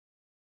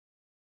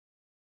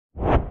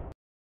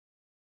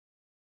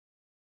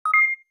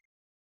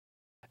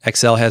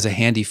Excel has a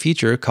handy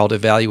feature called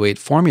Evaluate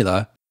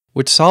Formula,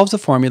 which solves a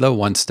formula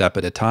one step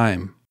at a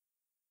time.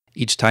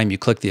 Each time you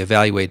click the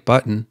Evaluate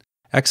button,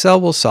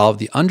 Excel will solve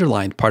the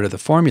underlined part of the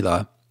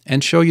formula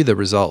and show you the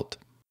result.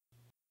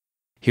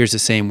 Here's the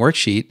same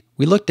worksheet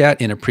we looked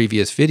at in a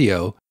previous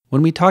video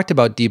when we talked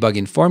about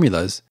debugging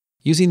formulas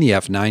using the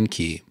F9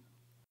 key.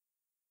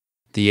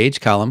 The age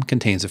column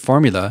contains a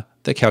formula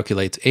that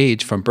calculates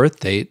age from birth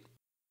date,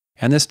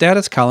 and the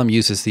status column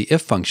uses the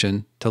if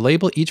function to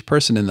label each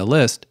person in the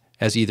list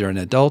as either an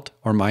adult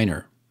or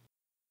minor.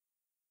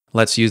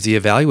 Let's use the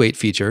Evaluate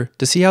feature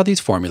to see how these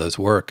formulas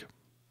work.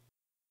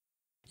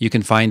 You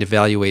can find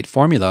Evaluate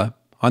Formula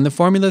on the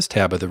Formulas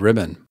tab of the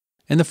ribbon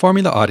in the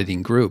Formula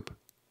Auditing group.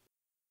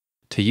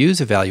 To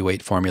use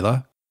Evaluate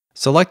Formula,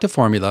 select a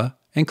formula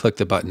and click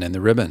the button in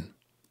the ribbon.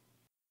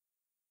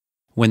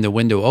 When the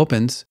window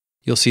opens,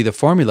 you'll see the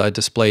formula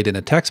displayed in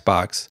a text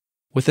box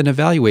with an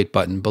Evaluate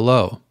button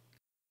below.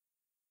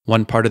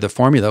 One part of the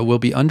formula will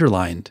be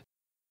underlined.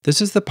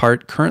 This is the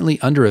part currently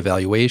under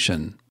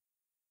evaluation.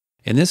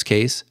 In this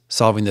case,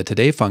 solving the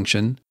today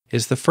function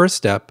is the first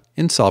step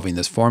in solving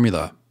this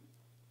formula.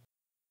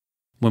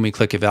 When we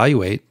click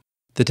Evaluate,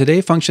 the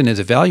today function is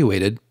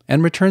evaluated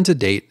and returns a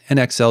date in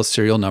Excel's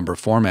serial number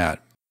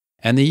format,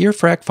 and the year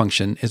frac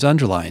function is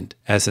underlined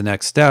as the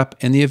next step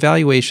in the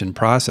evaluation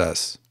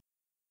process.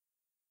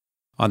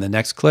 On the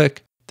next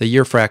click, the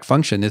year frac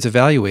function is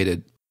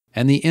evaluated,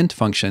 and the int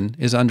function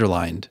is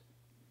underlined.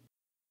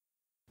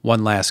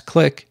 One last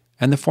click,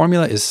 and the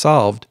formula is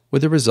solved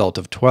with a result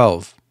of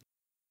 12.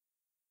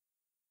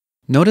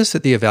 Notice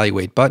that the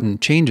Evaluate button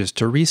changes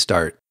to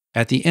Restart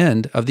at the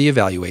end of the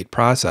Evaluate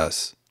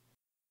process.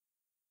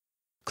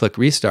 Click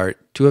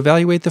Restart to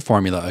evaluate the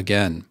formula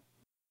again.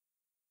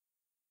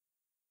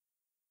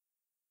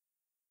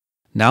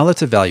 Now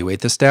let's evaluate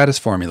the status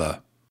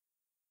formula.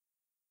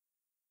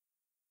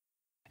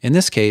 In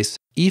this case,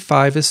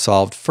 E5 is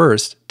solved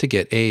first to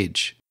get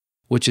age,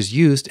 which is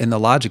used in the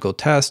logical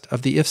test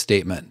of the if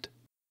statement.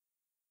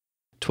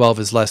 12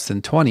 is less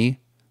than 20,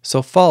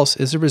 so false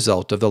is the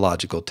result of the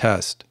logical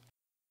test.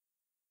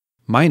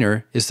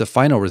 Minor is the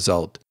final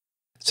result,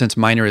 since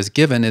minor is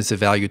given as the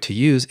value to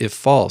use if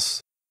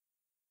false.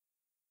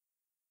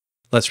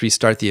 Let's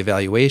restart the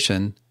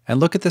evaluation and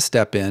look at the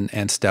Step In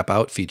and Step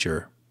Out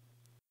feature.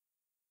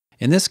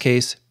 In this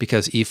case,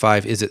 because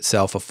E5 is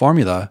itself a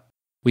formula,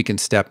 we can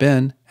step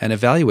in and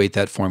evaluate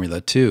that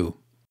formula too.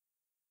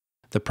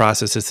 The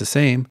process is the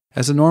same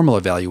as a normal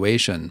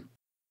evaluation.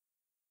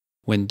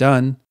 When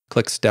done,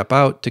 click Step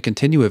Out to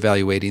continue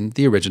evaluating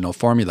the original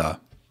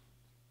formula.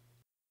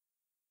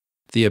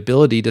 The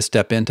ability to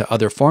step into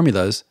other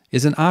formulas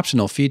is an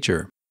optional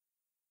feature.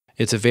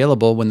 It's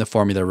available when the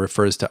formula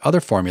refers to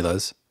other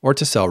formulas or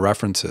to cell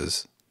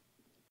references.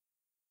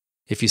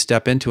 If you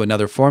step into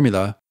another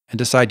formula and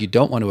decide you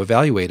don't want to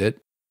evaluate it,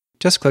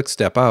 just click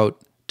Step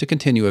Out to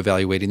continue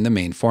evaluating the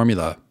main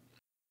formula.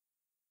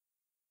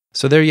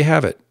 So there you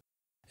have it.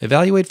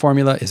 Evaluate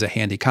Formula is a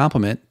handy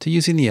complement to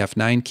using the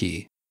F9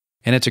 key,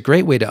 and it's a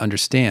great way to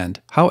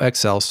understand how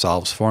Excel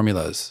solves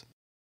formulas.